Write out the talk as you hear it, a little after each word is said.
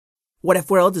What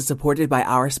If World is supported by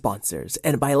our sponsors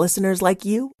and by listeners like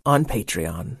you on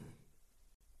Patreon.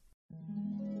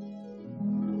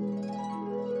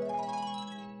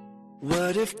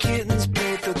 What if kittens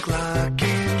played the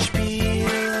glockenspiel?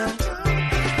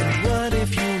 And what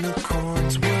if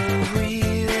unicorns were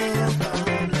real?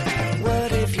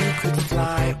 What if you could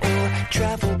fly or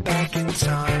travel back in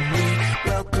time? We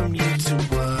welcome you to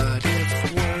What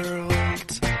If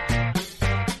World.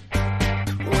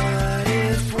 What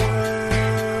If World?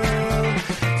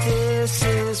 This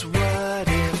is What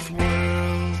If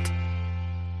World.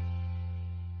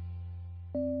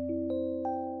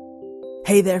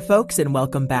 Hey there, folks, and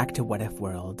welcome back to What If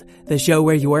World, the show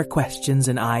where your questions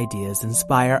and ideas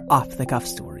inspire off-the-cuff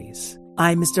stories.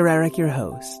 I'm Mr. Eric, your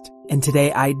host, and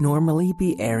today I'd normally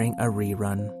be airing a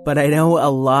rerun, but I know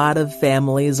a lot of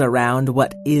families around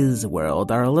What Is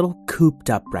World are a little cooped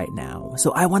up right now,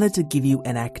 so I wanted to give you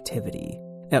an activity.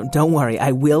 Now, don't worry,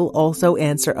 I will also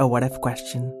answer a what-if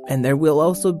question, and there will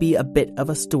also be a bit of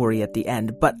a story at the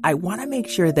end, but I want to make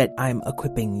sure that I'm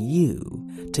equipping you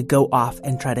to go off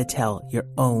and try to tell your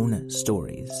own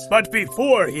stories. But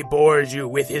before he bores you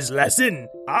with his lesson,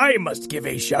 I must give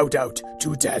a shout-out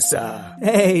to Tessa.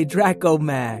 Hey, Draco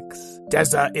Max.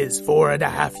 Tessa is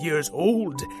 4.5 years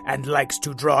old and likes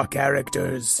to draw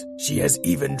characters. She has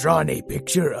even drawn a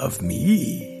picture of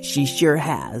me. She sure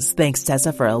has. Thanks,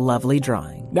 Tessa, for a lovely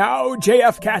drawing. Now,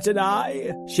 JF Cat and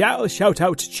I shall shout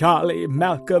out Charlie,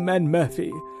 Malcolm, and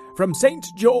Murphy from St.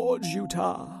 George,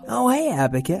 Utah. Oh, hey,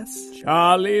 Abacus.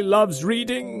 Charlie loves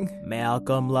reading.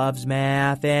 Malcolm loves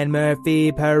math, and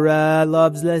Murphy Pera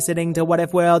loves listening to What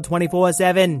If World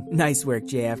 24/7. Nice work,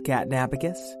 JF Cat and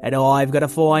Abacus. And I've got a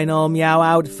final meow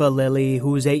out for Lily,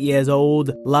 who's 8 years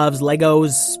old, loves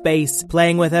Legos, space,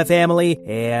 playing with her family,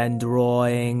 and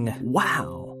drawing.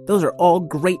 Wow. Those are all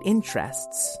great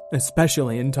interests,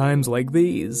 especially in times like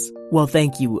these. Well,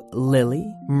 thank you,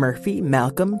 Lily, Murphy,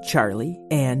 Malcolm, Charlie,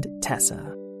 and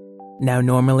Tessa. Now,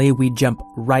 normally we jump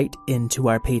right into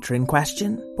our patron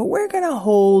question, but we're gonna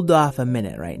hold off a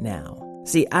minute right now.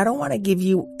 See, I don't want to give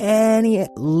you any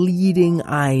leading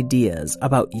ideas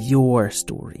about your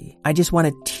story. I just want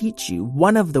to teach you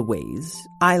one of the ways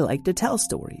I like to tell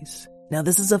stories. Now,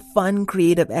 this is a fun,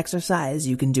 creative exercise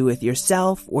you can do with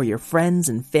yourself or your friends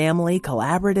and family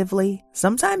collaboratively.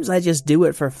 Sometimes I just do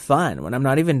it for fun when I'm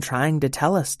not even trying to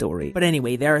tell a story. But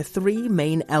anyway, there are 3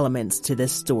 main elements to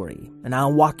this story, and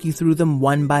I'll walk you through them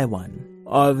one by one.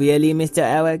 Oh, really, Mr.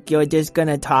 Eric? You're just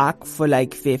gonna talk for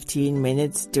like 15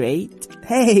 minutes straight?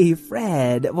 Hey,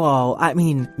 Fred. Well, I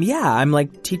mean, yeah, I'm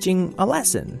like teaching a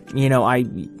lesson. You know, I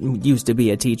used to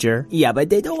be a teacher. Yeah, but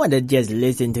they don't want to just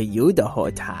listen to you the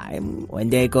whole time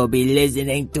when they could be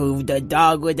listening to the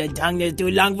dog with the tongue that's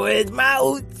too long for his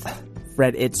mouth.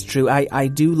 Fred, it's true. I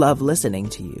do love listening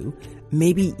to you.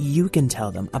 Maybe you can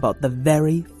tell them about the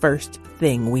very first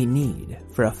thing we need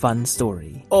for a fun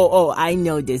story. Oh, I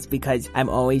know this because I'm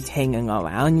always hanging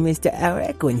around Mr.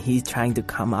 Eric when he's trying to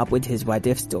come up with his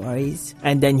what-if stories.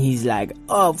 And then he's like,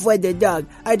 oh, Fred the dog,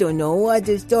 I don't know what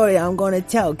the story I'm gonna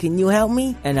tell. Can you help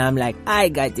me? And I'm like, I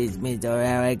got this, Mr.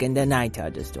 Eric, and then I tell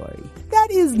the story.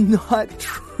 That is not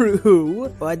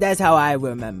true. Well, that's how I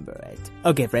remember it.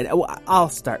 Okay, Fred, I'll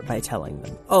start by telling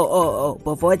them. Oh,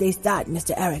 before they start,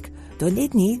 Mr. Eric, don't they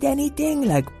need anything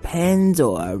like pens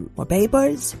or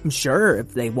papers? Sure,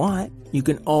 if they want. You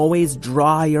can always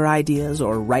draw your ideas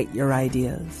or write your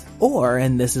ideas. Or,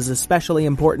 and this is especially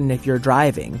important if you're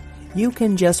driving, you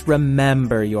can just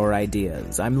remember your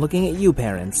ideas. I'm looking at you,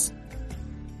 parents.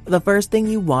 The first thing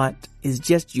you want is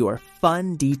just your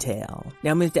fun detail.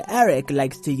 Now, Mr. Eric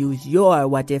likes to use your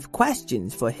what-if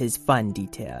questions for his fun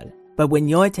detail. But when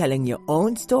you're telling your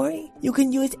own story, you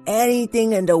can use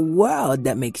anything in the world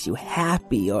that makes you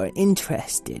happy or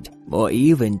interested. Or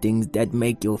even things that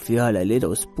make you feel a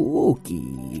little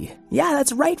spooky. Yeah,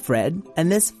 that's right, Fred.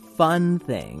 And this fun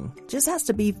thing just has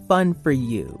to be fun for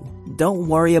you. Don't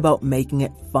worry about making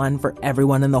it fun for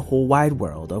everyone in the whole wide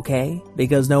world, okay?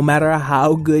 Because no matter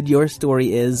how good your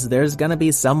story is, there's gonna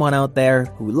be someone out there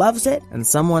who loves it and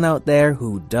someone out there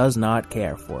who does not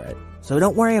care for it. So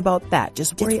don't worry about that.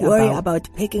 Just worry about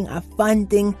picking a fun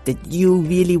thing that you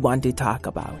really want to talk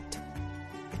about.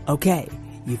 Okay,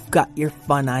 you've got your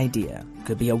fun idea.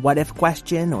 Could be a what-if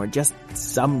question or just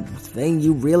something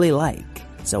you really like.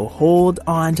 So hold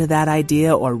on to that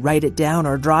idea or write it down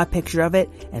or draw a picture of it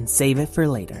and save it for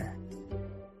later.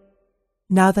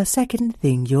 Now the second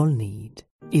thing you'll need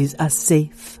is a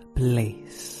safe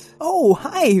place. Oh,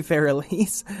 hi,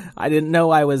 Fairlies. I didn't know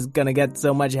I was gonna get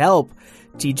so much help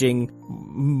teaching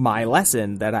my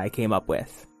lesson that I came up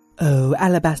with. Oh,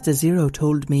 Alabaster Zero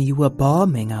told me you were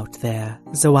bombing out there,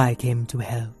 so I came to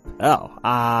help.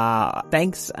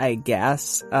 Thanks, I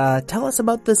guess. Tell us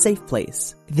about the safe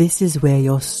place. This is where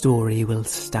your story will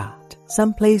start.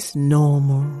 Someplace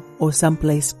normal, or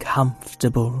someplace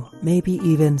comfortable. Maybe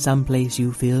even someplace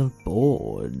you feel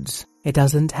bored. It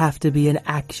doesn't have to be an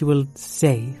actual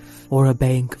safe or a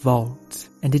bank vault.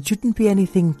 And it shouldn't be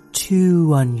anything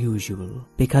too unusual,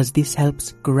 because this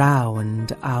helps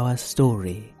ground our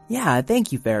story. Yeah,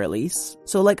 thank you, Fairlise.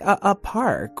 So like a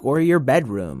park, or your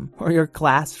bedroom, or your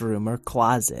classroom or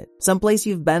closet. Someplace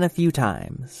you've been a few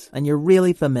times, and you're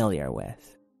really familiar with.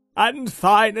 And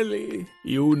finally,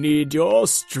 you need your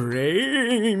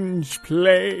strange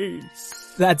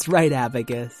place. That's right,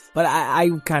 Abacus. But I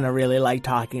kind of really like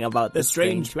talking about The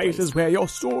strange place is where your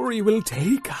story will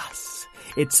take us.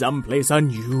 It's someplace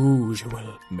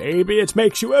unusual. Maybe it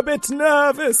makes you a bit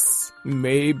nervous.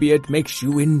 Maybe it makes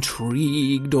you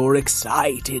intrigued or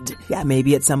excited. Yeah,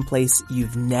 maybe it's someplace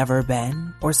you've never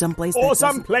been, or someplace that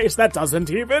someplace that doesn't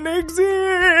even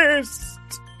exist.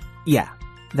 Yeah,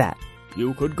 that.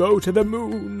 You could go to the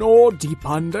moon or deep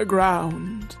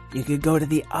underground. You could go to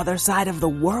the other side of the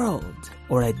world,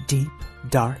 or a deep,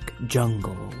 dark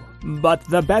jungle. But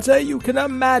the better you can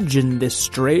imagine this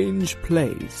strange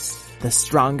place, the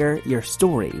stronger your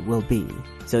story will be.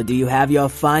 So do you have your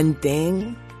fun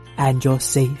thing? And your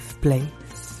safe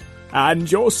place? And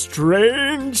your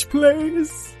strange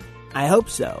place? I hope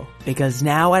so, because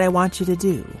now what I want you to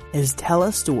do is tell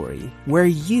a story where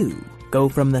you go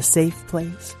from the safe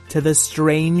place to the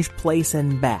strange place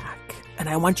and back. And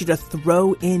I want you to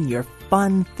throw in your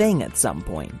fun thing at some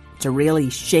point to really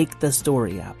shake the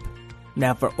story up.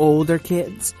 Now for older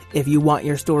kids, if you want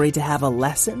your story to have a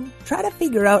lesson, try to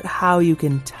figure out how you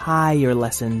can tie your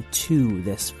lesson to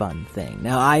this fun thing.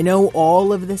 Now I know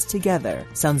all of this together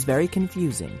sounds very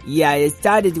confusing. Yeah, it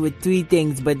started with 3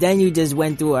 things, but then you just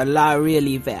went through a lot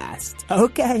really fast.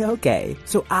 Okay.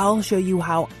 So I'll show you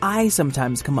how I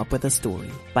sometimes come up with a story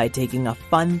by taking a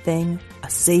fun thing, a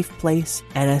safe place,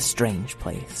 and a strange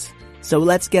place. So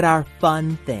let's get our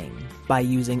fun thing by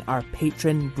using our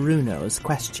patron Bruno's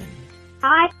question.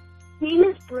 Hi, my name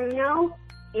is Bruno,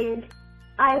 and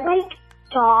I like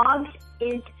dogs,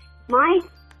 and my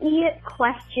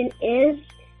question is,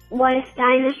 what if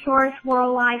dinosaurs were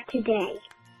alive today?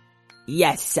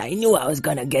 Yes, I knew I was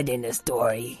gonna get in the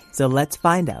story. So let's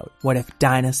find out what if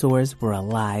dinosaurs were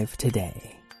alive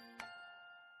today.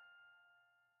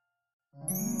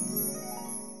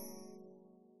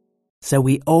 So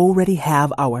we already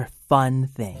have our fun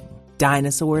thing.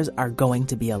 Dinosaurs are going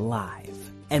to be alive.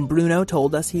 And Bruno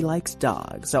told us he likes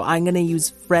dogs, so I'm gonna use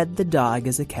Fred the dog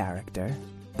as a character.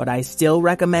 But I still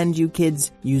recommend you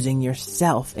kids using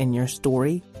yourself in your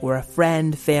story, or a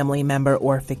friend, family member,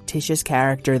 or fictitious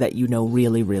character that you know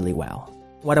really, really well.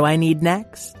 What do I need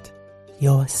next?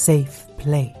 Your safe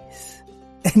place.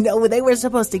 No, they were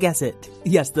supposed to guess it.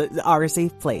 Yes, our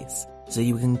safe place. So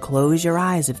you can close your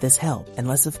eyes if this helps,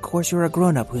 unless of course you're a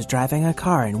grown-up who's driving a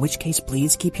car, in which case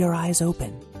please keep your eyes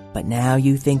open. But now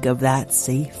you think of that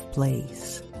safe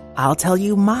place. I'll tell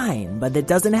you mine, but it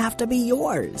doesn't have to be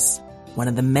yours. One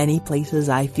of the many places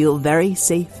I feel very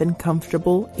safe and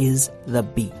comfortable is the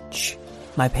beach.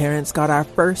 My parents got our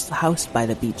first house by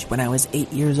the beach when I was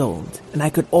 8 years old, and I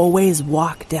could always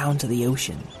walk down to the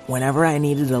ocean whenever I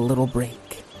needed a little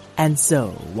break. And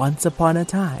so, once upon a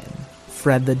time,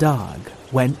 Fred the dog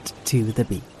went to the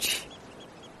beach.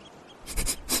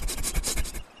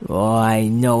 Oh, I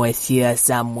know it's here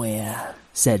somewhere,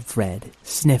 said Fred,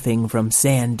 sniffing from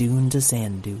sand dune to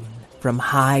sand dune, from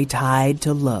high tide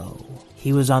to low.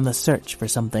 He was on the search for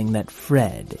something that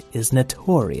Fred is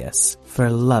notorious for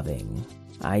loving.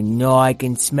 I know I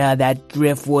can smell that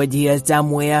driftwood here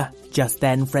somewhere. Just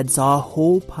then, Fred saw a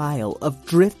whole pile of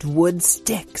driftwood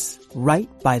sticks right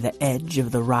by the edge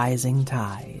of the rising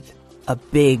tide. A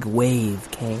big wave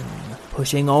came,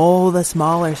 pushing all the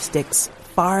smaller sticks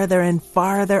farther and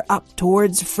farther up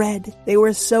towards Fred. They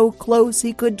were so close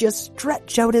he could just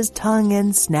stretch out his tongue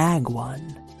and snag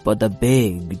one. But the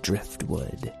big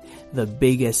driftwood, the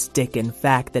biggest stick in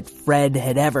fact that Fred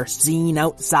had ever seen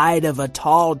outside of a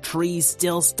tall tree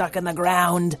still stuck in the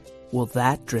ground, well,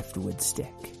 that driftwood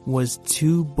stick was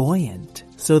too buoyant,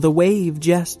 so the wave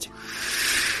just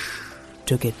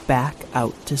took it back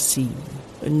out to sea.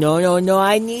 No,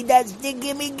 I need that stick,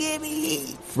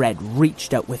 gimme! Fred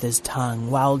reached out with his tongue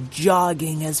while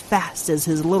jogging as fast as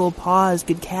his little paws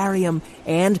could carry him,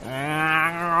 and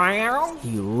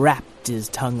he wrapped his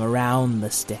tongue around the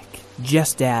stick,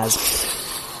 just as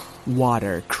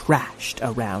water crashed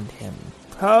around him.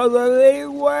 Totally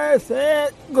worth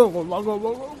it,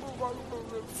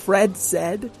 Fred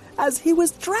said as he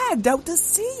was dragged out to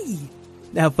sea.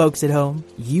 Now, folks at home,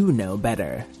 you know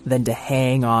better than to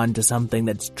hang on to something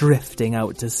that's drifting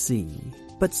out to sea.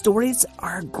 But stories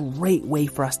are a great way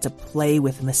for us to play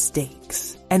with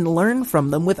mistakes and learn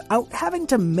from them without having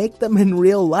to make them in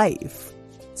real life.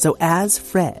 So as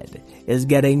Fred is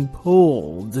getting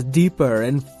pulled deeper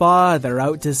and farther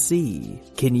out to sea,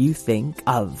 can you think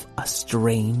of a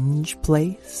strange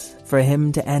place for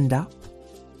him to end up?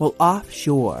 Well,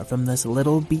 offshore from this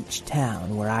little beach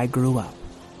town where I grew up,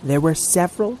 there were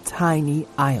several tiny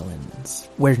islands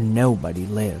where nobody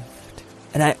lived.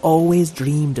 And I always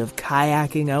dreamed of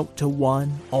kayaking out to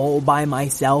one all by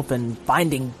myself and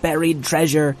finding buried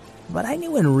treasure, but I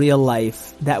knew in real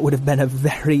life that would have been a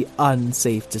very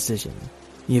unsafe decision.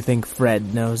 You think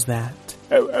Fred knows that?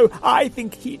 Oh, I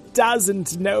think he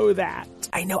doesn't know that.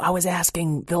 I know, I was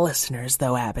asking the listeners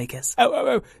though, Abacus.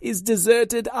 Oh, is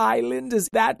Deserted Island, is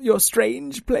that your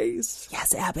strange place?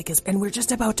 Yes, Abacus, and we're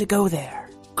just about to go there.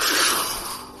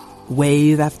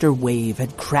 Wave after wave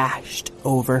had crashed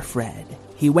over Fred.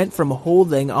 He went from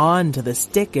holding on to the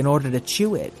stick in order to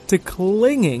chew it, to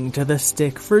clinging to the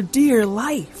stick for dear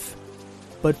life.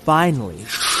 But finally,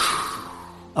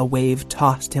 a wave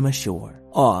tossed him ashore.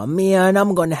 Oh man,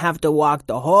 I'm gonna have to walk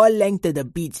the whole length of the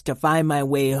beach to find my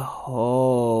way.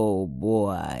 Oh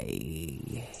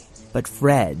boy. But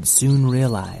Fred soon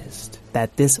realized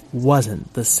that this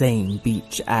wasn't the same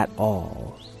beach at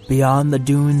all. Beyond the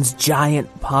dunes,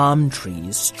 giant palm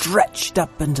trees stretched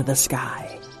up into the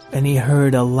sky, and he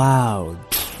heard a loud,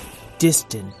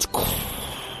 distant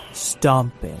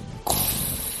stomping,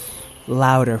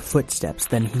 louder footsteps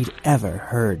than he'd ever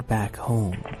heard back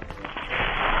home.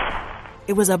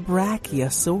 It was a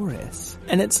Brachiosaurus,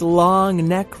 and its long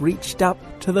neck reached up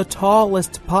to the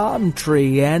tallest palm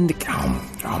tree and...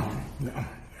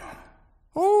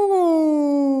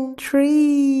 Oh,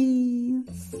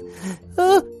 trees.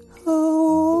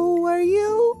 Who are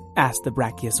you? Asked the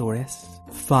Brachiosaurus,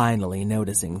 finally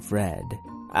noticing Fred.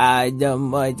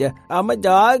 I'm a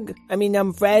dog.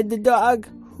 I'm Fred the dog.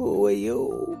 Who are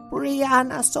you?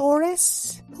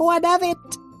 Briannosaurus. What of it?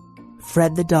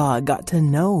 Fred the dog got to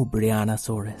know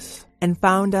Briannosaurus and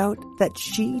found out that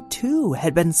she too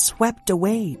had been swept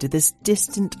away to this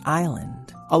distant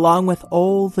island, along with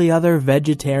all the other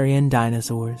vegetarian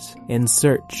dinosaurs, in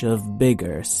search of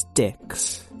bigger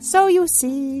sticks. So you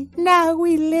see, now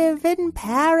we live in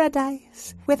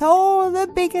paradise, with all the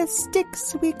biggest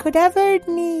sticks we could ever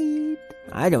need.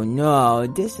 I don't know,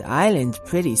 this island's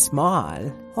pretty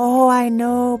small. Oh, I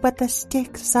know, but the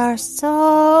sticks are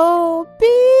so big.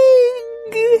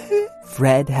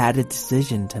 Fred had a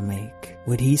decision to make.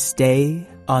 Would he stay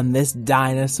on this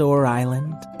dinosaur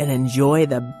island and enjoy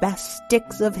the best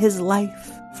sticks of his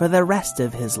life for the rest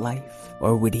of his life?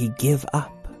 Or would he give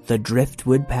up the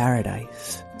driftwood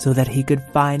paradise so that he could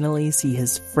finally see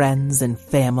his friends and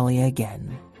family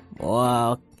again?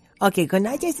 Well, okay, can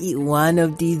I just eat one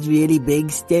of these really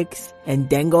big sticks and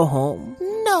then go home?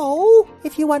 No,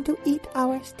 if you want to eat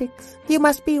our sticks, you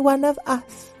must be one of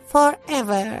us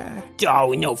forever.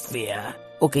 Oh, no fear.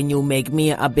 Oh, can you make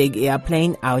me a big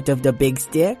airplane out of the big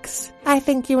sticks? I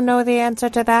think you know the answer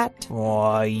to that.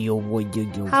 Oh, would you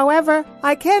do? However,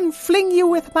 I can fling you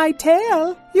with my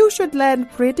tail. You should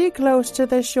land pretty close to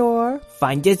the shore.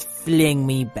 Fine, just fling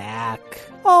me back.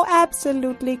 Oh,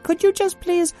 absolutely. Could you just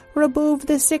please remove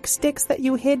the 6 sticks that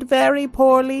you hid very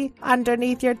poorly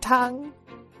underneath your tongue?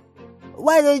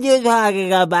 What are you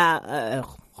talking about?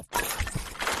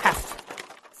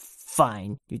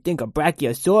 Fine. You think a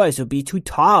Brachiosaurus would be too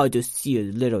tall to see a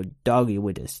little doggy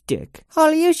with a stick?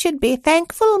 Well, you should be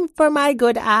thankful for my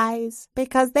good eyes,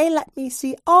 because they let me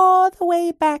see all the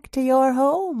way back to your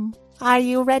home. Are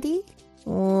you ready?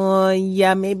 Oh,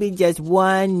 yeah, maybe just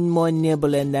one more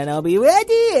nibble and then I'll be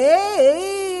ready.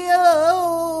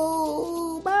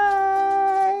 Oh,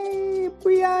 bye,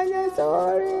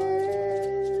 Briannosaurus.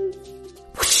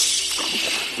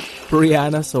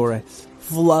 Briannosaurus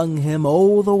flung him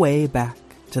all the way back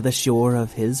to the shore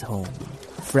of his home.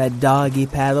 Fred Doggy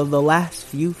paddled the last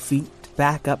few feet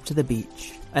back up to the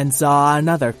beach and saw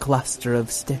another cluster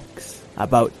of sticks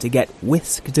about to get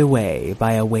whisked away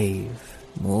by a wave.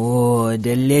 Oh,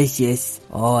 delicious.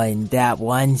 Oh, and that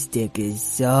one stick is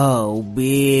so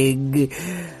big.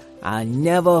 I'll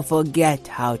never forget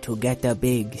how to get the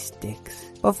big sticks.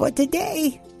 But for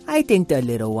today, I think the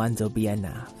little ones will be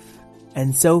enough.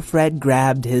 And so Fred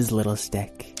grabbed his little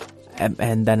stick, and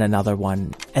then another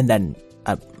one, and then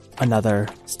another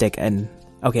stick, and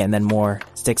then more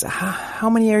sticks. How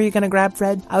many are you gonna grab,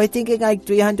 Fred? I was thinking like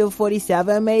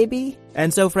 347 maybe.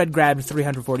 And so Fred grabbed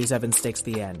 347 sticks at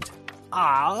the end.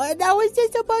 Oh, and I was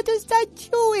just about to start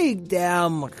chewing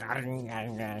them.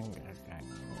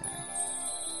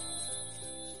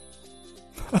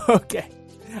 Okay,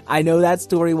 I know that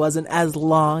story wasn't as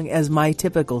long as my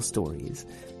typical stories,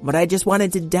 but I just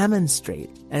wanted to demonstrate.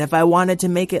 And if I wanted to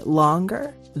make it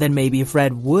longer, then maybe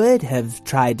Fred would have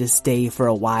tried to stay for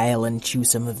a while and chew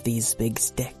some of these big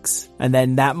sticks. And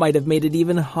then that might have made it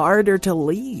even harder to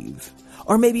leave.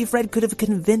 Or maybe Fred could have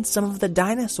convinced some of the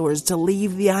dinosaurs to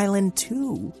leave the island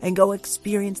too and go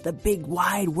experience the big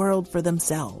wide world for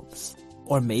themselves.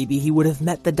 Or maybe he would have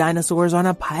met the dinosaurs on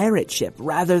a pirate ship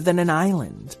rather than an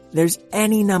island. There's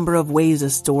any number of ways a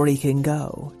story can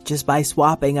go, just by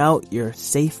swapping out your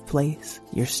safe place,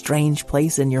 your strange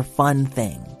place, and your fun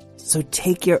thing. So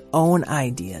take your own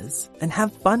ideas and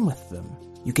have fun with them.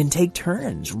 You can take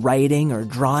turns writing or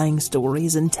drawing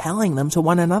stories and telling them to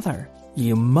one another.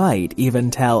 You might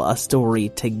even tell a story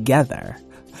together.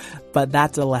 But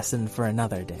that's a lesson for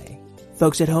another day.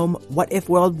 Folks at home, What If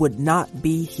World would not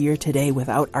be here today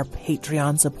without our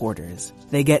Patreon supporters.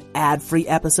 They get ad-free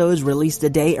episodes released a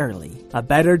day early, a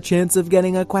better chance of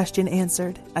getting a question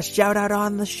answered, a shout out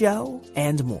on the show,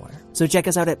 and more. So check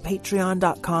us out at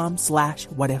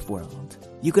patreon.com/whatifworld.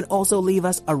 You can also leave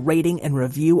us a rating and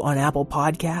review on Apple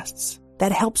Podcasts.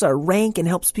 That helps our rank and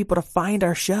helps people to find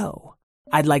our show.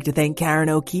 I'd like to thank Karen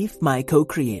O'Keefe, my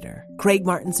co-creator, Craig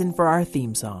Martinson for our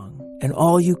theme song, and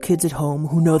all you kids at home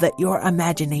who know that your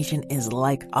imagination is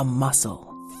like a muscle.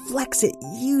 Flex it,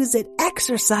 use it,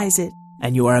 exercise it,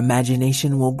 and your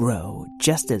imagination will grow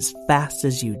just as fast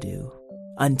as you do.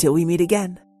 Until we meet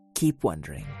again, keep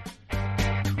wondering.